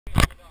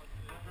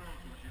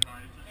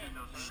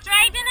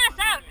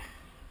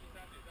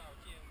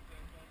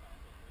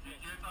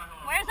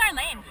our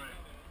lane?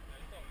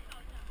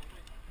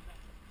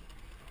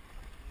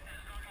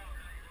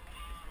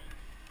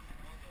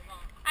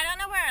 I don't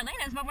know where our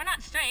lane is, but we're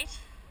not straight.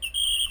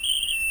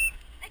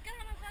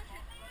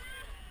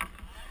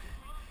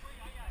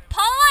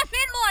 Pull us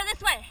in more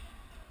this way.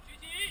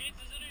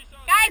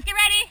 Guys, get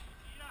ready.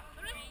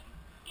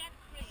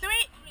 3.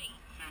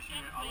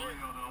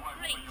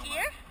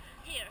 Here?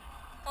 Here.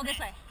 Oh, this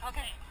way.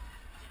 Okay.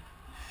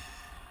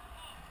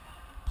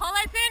 Pull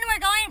us in. We're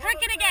going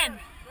crooked again.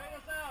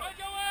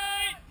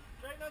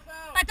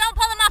 But don't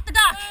pull them off the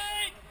dock.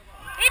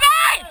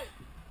 Even!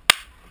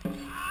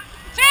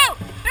 2,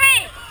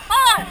 3,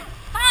 4,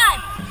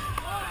 5.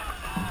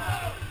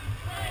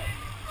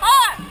 4,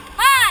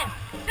 5,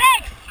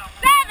 6,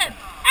 7,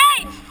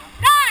 8,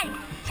 9,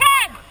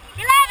 10,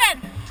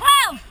 11,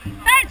 12,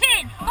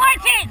 13,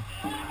 14.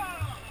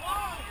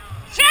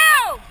 2,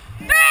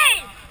 3,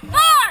 4,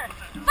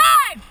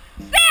 5,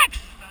 6,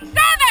 7,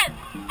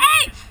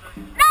 8,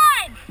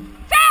 9,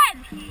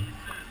 10,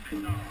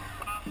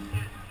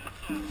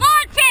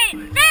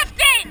 14,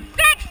 15,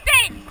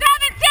 16,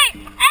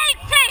 17,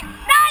 18,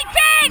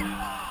 19.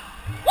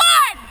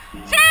 1,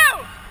 2,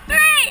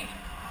 3.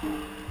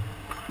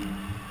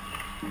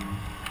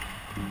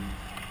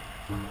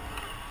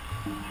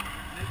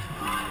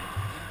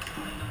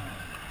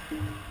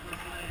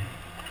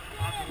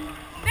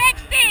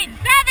 16,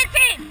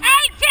 17,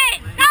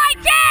 18,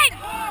 19.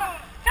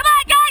 Come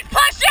on, guys,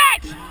 push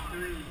it.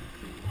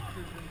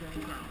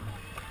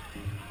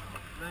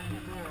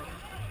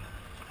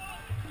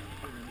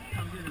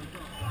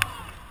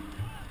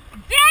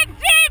 Dig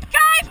deep,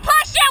 guys,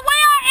 push it. We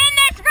are in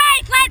this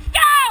race. Let's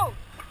go.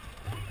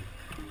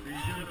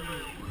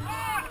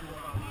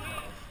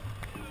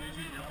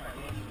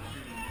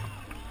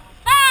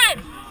 5,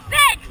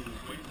 6.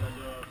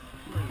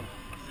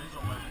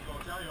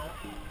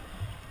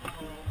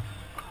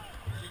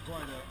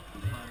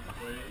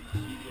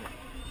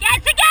 Get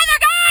together,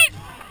 guys!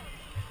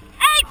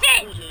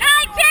 18, 19,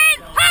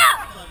 huh!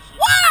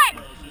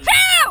 1,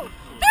 2,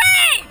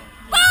 3,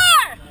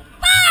 4,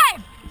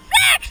 5,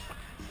 6,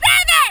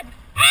 7,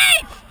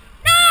 8,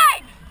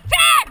 9,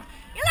 10,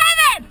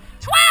 11,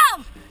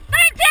 12,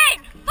 13,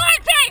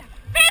 14,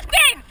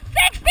 15,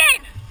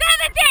 16,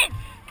 17,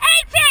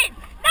 18,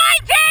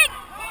 19.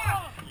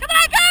 Come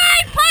on,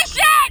 guys, push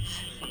it!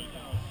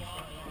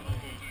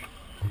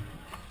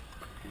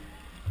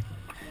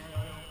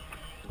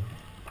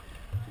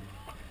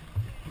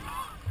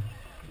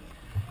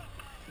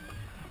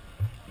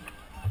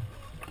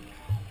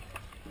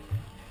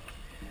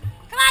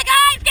 Come on,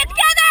 guys, get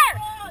together!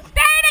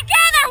 Stay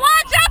together!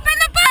 Watch up in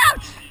the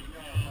boat!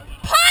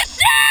 Push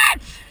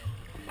it!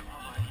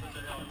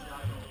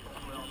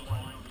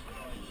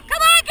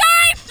 Come on,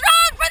 guys!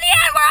 Strong for the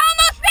end! We're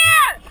almost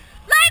there!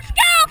 Let's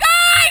go,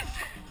 guys!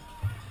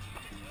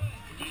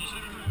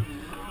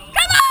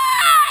 Come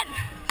on!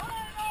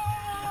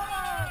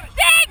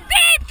 Dig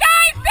deep,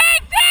 guys!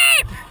 Dig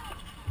deep!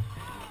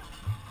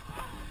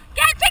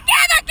 Get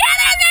together! Get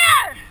in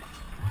there!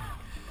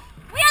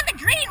 We have the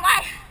green. Why?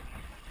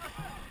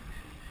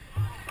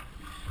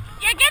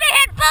 You're gonna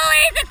hit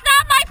buoys! It's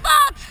not my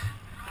fault!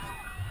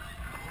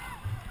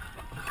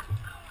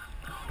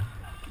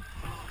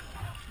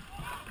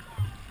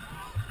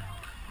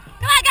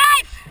 Come on,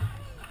 guys!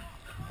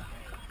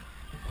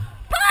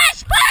 Push!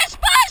 Push!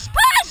 Push!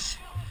 Push!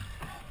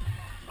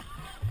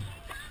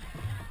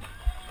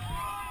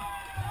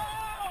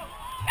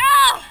 Go!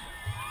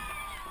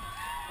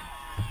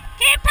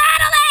 Keep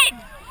paddling!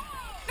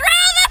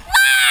 Throw the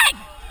flag!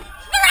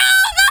 Throw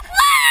the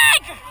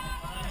flag!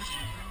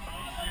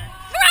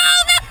 Throw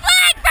the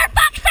flag, for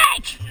fuck's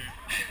sake!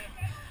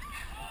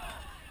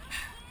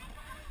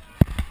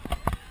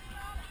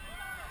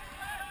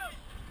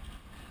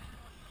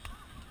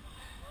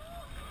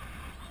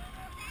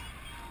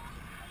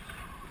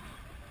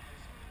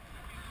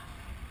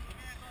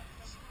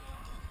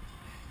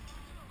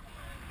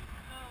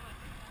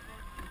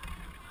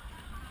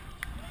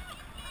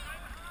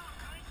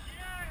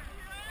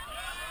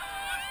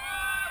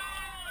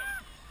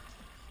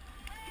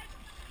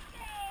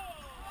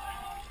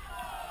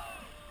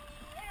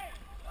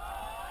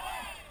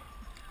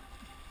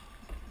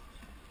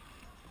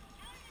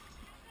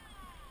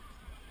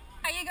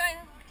 Are you going?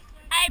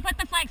 Hey, put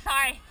the flag,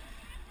 sorry.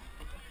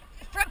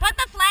 Put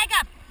the flag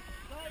up.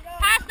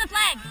 Pass the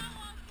flag.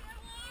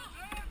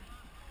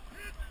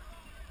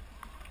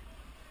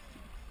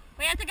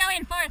 We have to go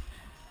in first.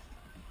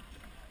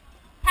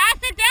 Pass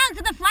it down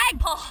to the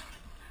flagpole.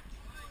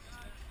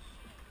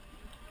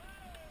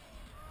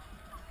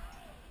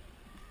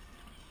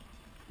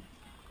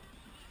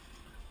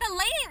 The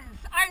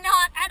lanes are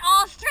not at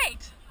all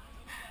straight.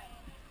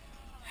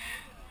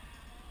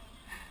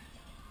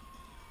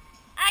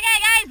 Okay,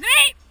 guys,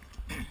 wait!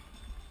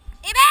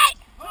 Evade!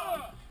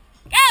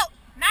 Go!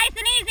 Nice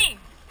and easy!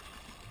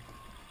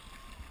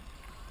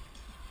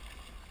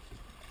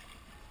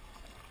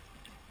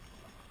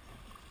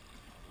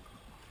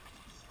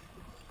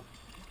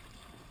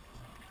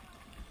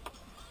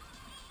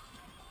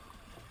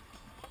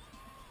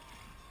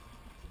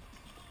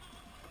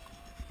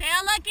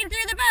 looking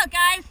through the boat,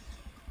 guys.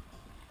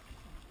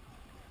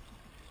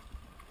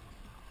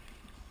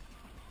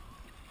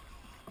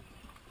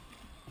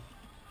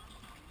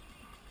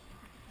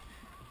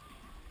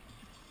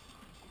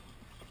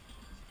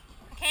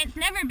 Okay, it's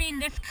never been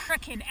this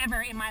crooked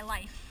ever in my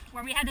life,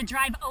 where we had to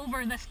drive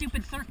over the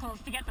stupid circles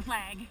to get the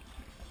flag.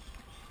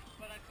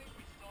 But I think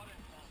we started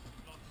on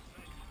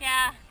straight.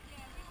 Yeah.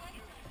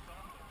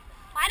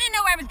 I didn't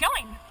know where I was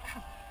going.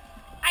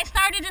 I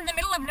started in the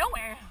middle of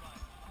nowhere.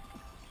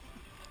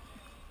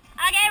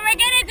 Okay, we're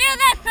gonna do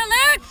the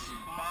salute.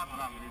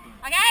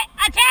 Okay,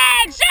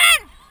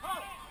 attention!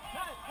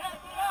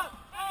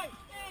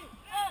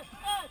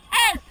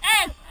 S,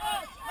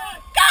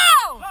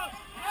 go!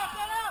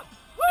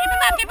 Keep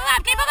him up, keep him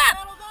up, keep him up!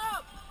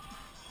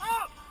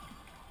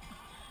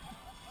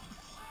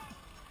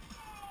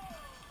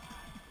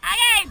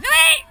 Okay, 3,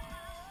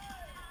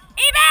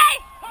 eBay,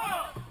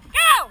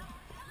 go!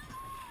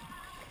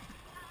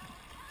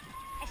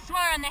 I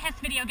swore on the Hess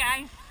video,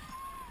 guys.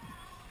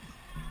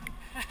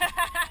 I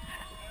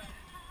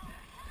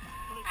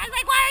was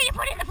like, why are you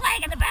putting the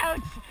flag in the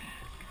boat?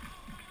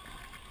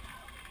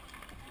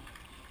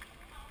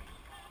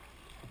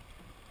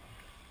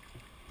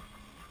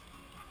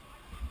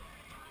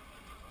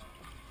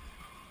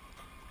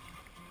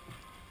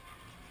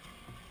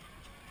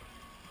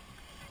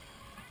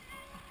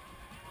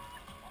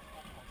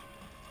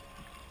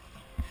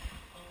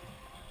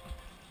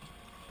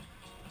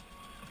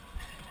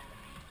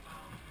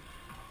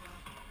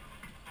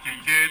紧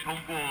接通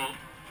过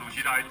主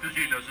席台致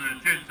敬的是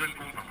健身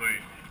工厂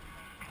队。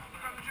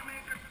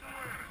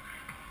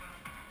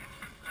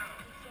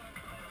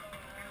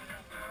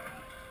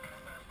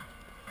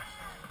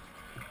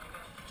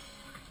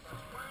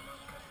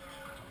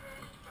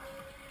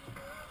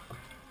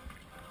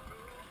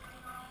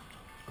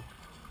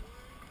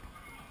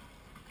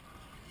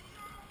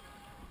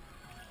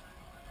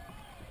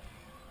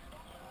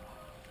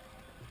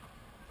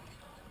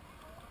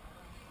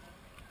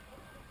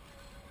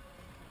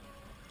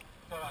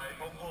再来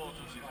通过主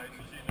席台致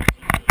敬的是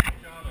国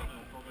家的龙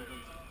舟队队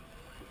长。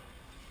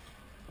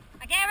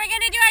Okay, we're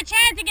gonna do our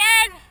chant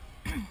again.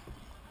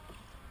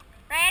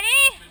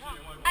 Ready?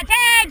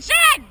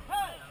 Attention!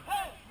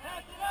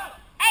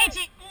 H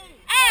E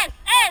S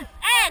S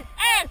S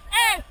S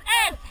S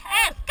S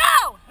S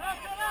go!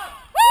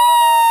 Woo!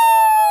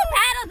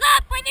 Paddles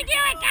up when you do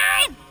it,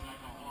 guys.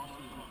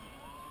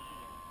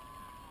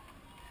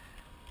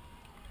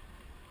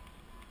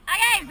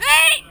 Okay,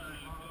 3,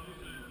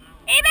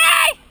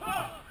 eBay,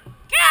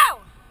 go!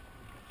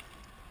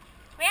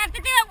 We have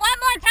to do it one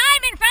more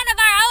time in front of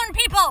our own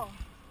people.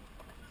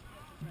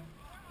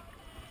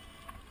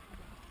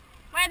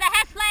 Where the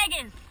Hess flag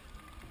is.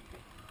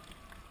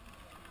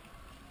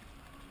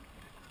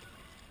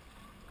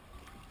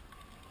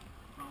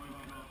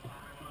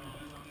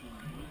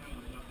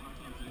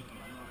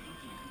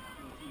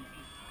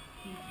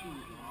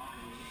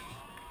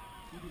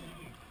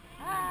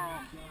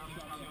 Ah.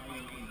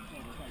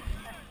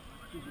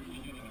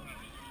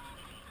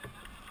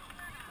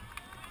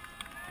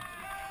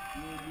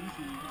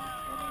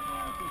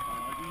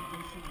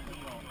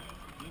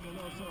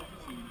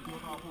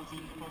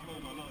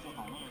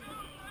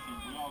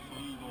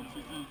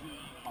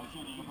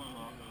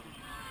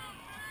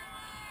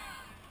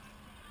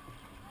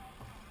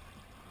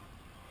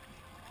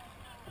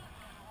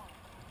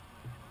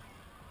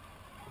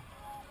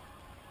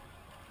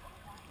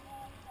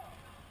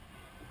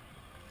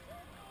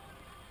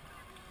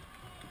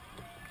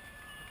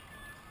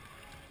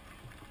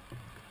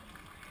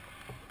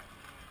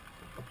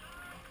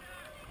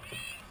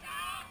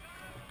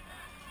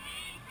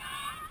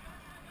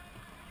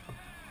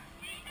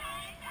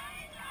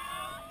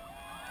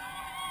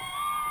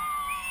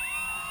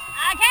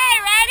 Okay,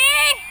 ready?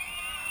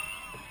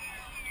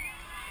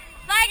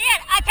 Flag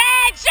it.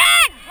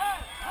 Attention!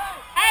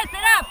 Hess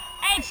it up.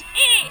 H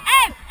E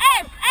S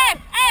S S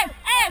S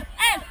S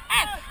S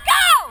S.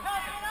 Go!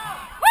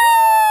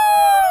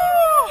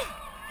 Woo!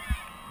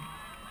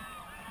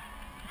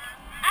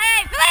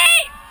 Hey, 3,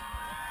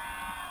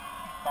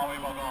 大会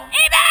报告。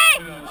 eBay,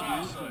 为了节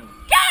省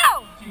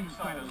go! 竞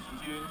赛的时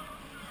间，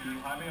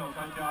请还没有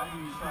参加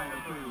预赛的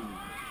队伍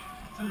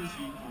自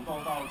行主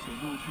动到检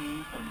录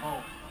区等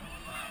候，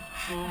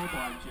缩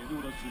短检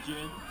录的时间，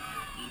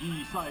以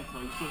利赛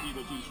程顺利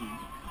的进行。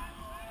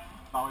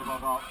大会报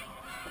告，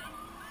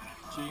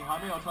请还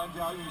没有参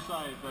加预赛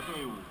的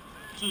队伍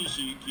自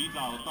行提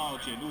早到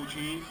检录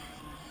区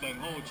等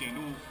候检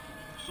录，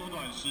缩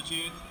短时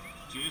间，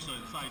节省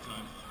赛程。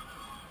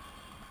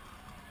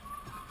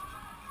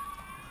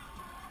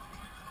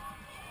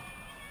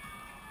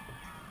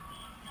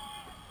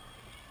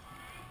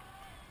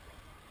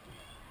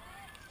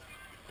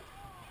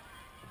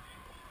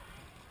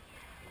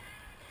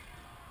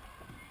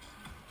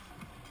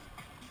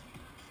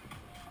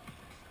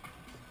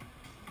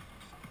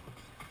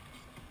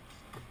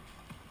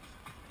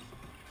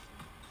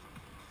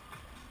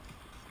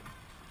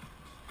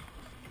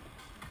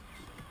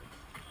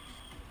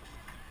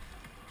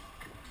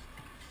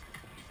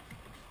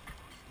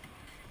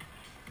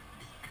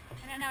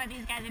don't know what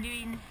these guys are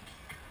doing.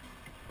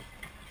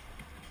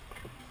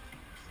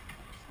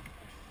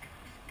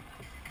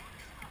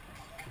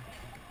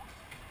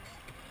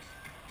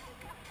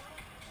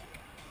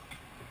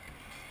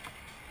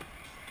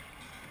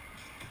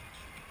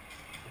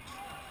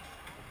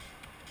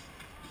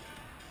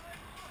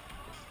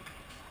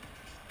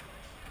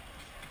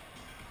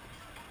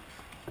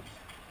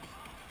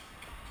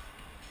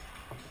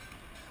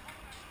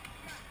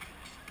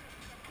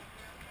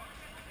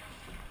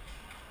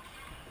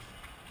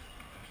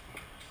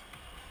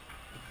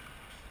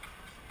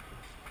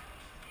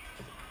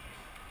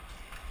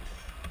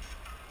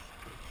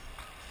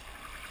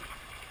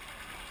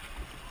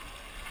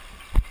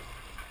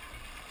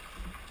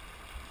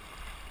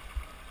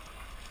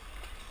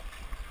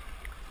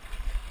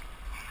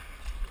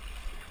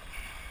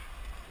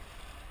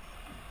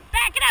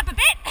 Back it up a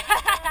bit.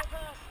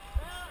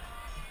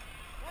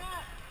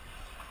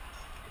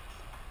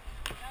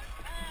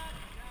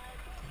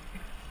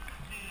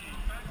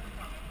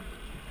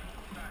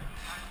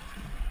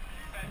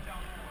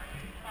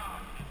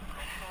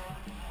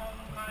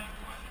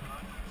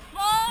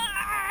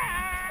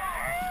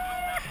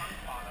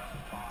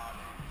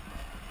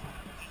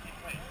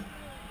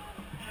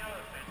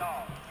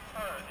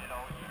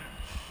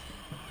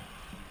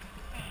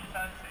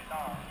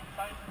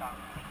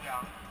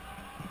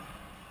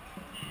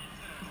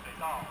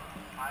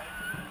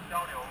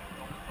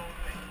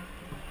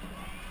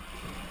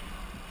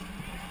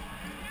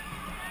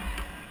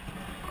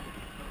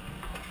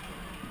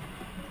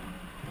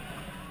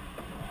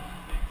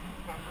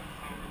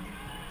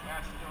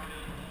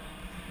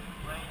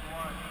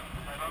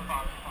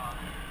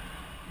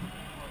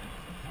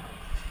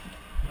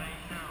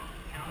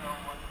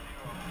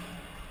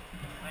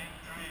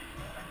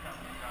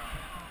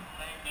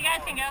 You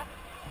guys can go.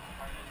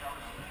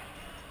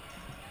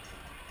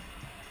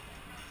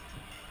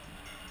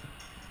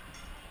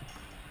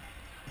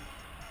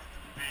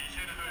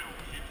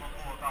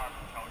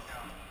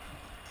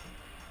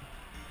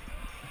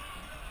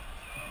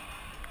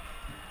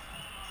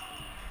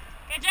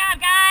 Good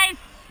job, guys.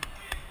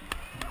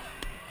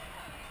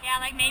 Yeah,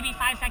 like maybe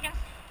 5 seconds.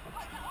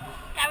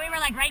 Yeah, we were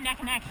like right neck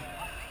and neck.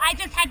 I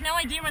just had no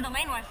idea where the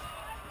lane was.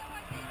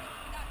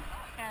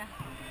 Yeah.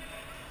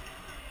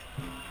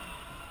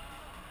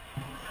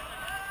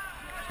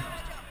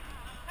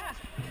 Ah,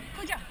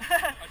 good job.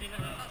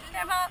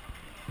 Careful.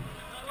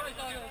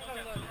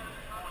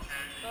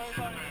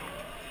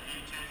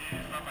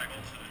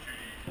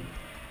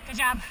 Good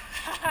job.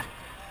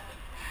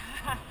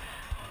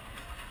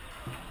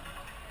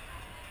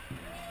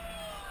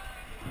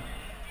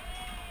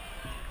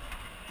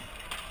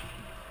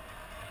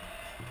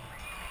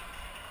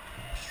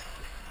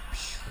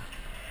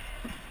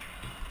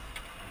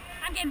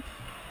 I'm good.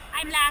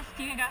 I'm last.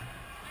 You can go.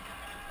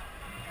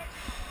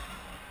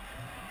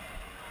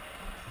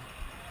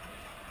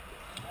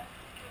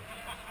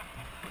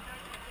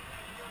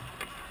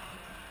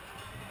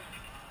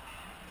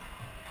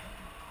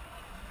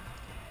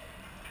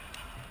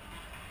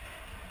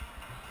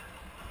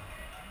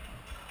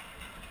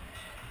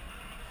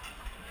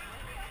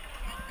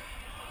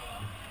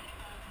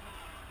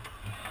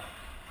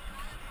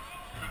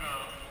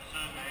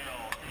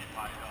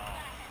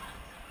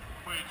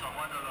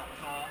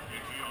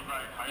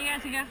 You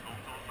guys can go.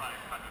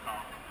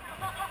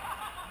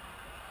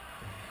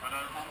 可能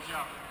风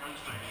向跟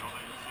水流的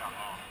影响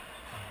哦，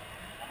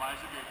我们还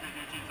是给这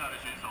些竞赛的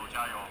选手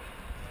加油。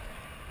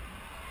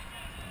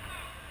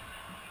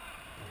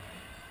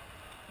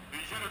领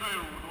先的队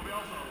伍夺标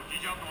手即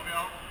将夺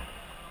标，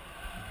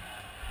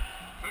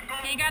成功！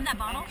 Can you grab that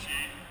bottle?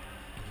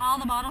 All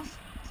the bottles.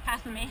 Just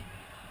pass them to me.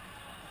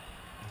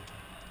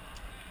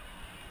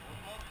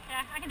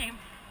 Yeah, I can take them.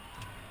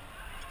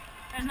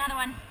 There's another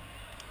one.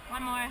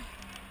 One more.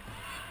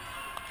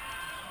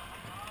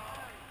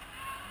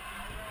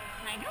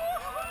 Like,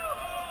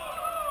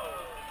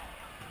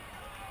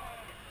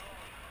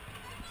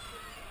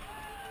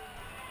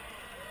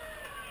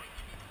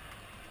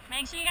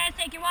 make sure you guys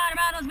take your water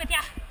bottles with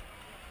ya.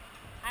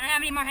 I don't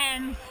have any more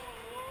hands.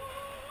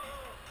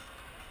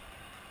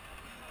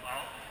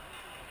 好，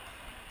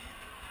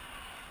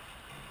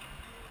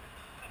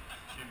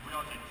请不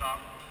要紧张，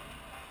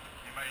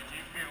你们已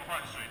经变换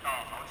水道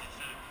好几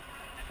次，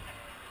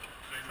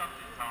水上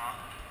警察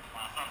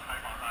马上开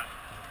罚单。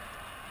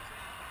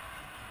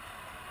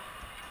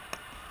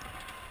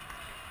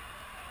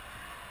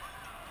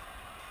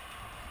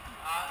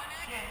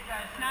 现在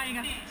是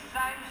第35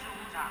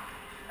场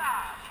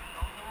大型龙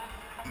舟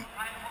公开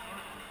风格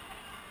组，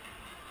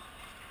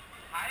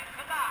台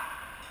科大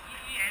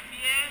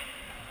EMBA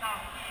到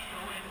第9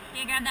位。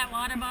 You grab that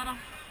water bottle?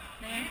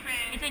 There.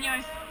 It's in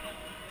yours.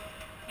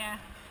 Yeah.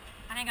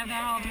 I think I've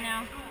got all of them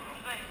now. 陆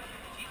龙队，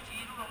集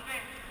齐陆龙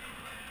队，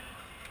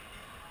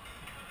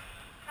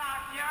大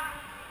家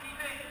一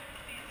队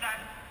第3，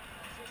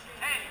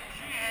嘿，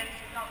屈原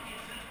到第4。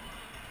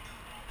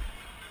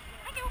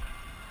 Thank you.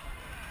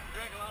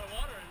 Drank a lot of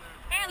water in there.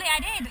 Apparently I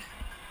did.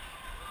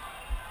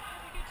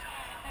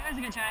 That was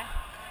a good try.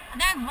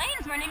 And that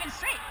lanes weren't even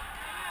straight.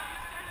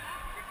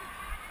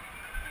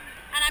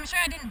 I'm sure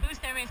I didn't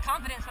boost everybody's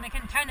confidence when I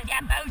couldn't turn the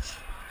damn boat.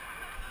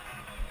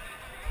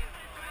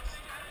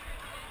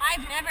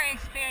 I've never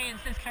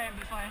experienced this current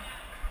before.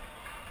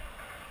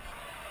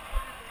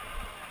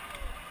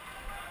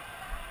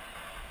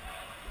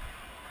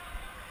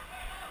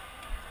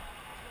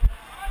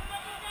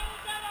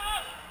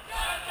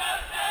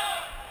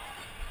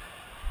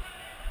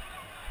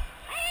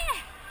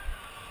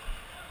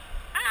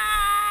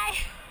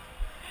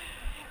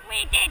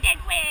 We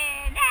didn't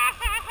win!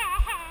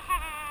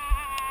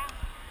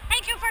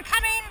 Thank you for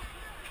coming!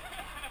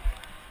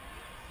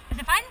 Is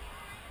it fun?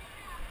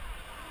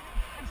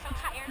 I'm so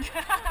tired.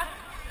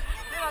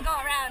 We will go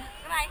around.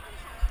 Goodbye.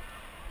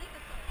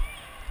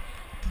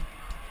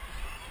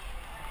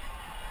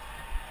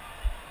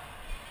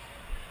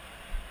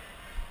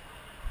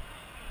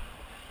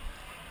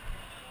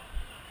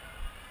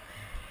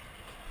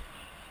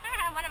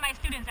 One of my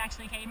students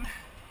actually came.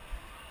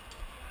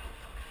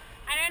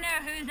 I don't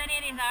know whose any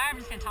of these are. I'm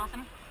just gonna toss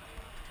them.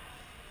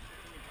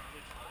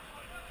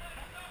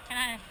 Can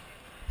I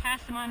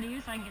pass them on to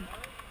you so I can get...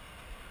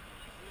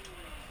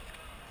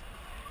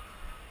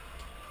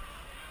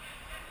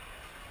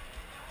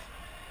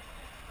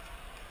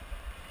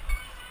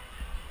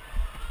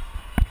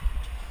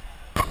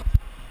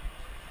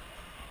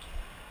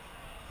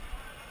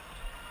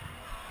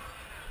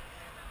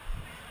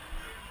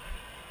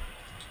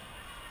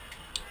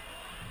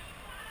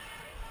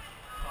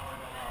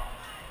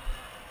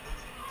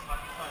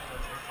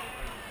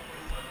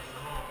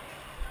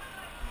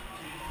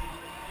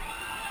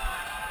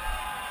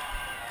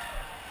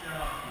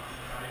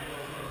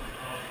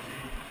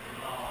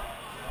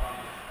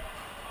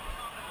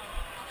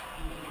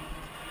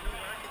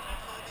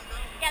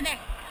 Yeah, there.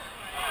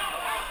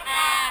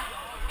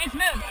 It's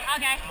moved.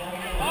 Okay.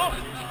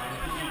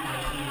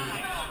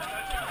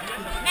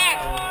 There.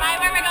 By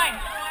where we're going.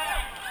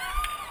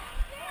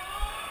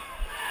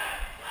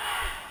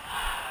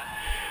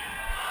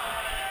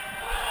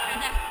 Right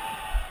there.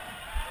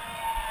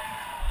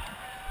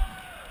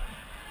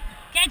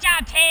 Good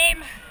job,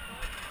 team.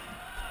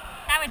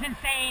 That was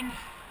insane.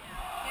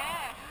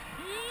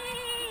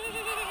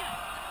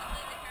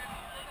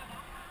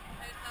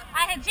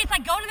 She's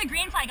like, go to the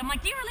green flag. I'm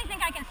like, do you really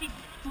think I can see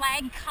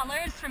flag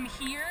colors from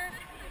here?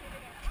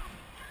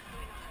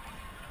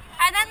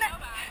 And then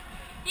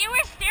you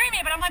were steering me,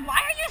 but I'm like, why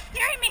are you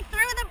steering me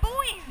through the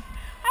buoys?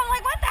 I'm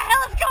like, what the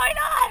hell is going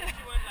on?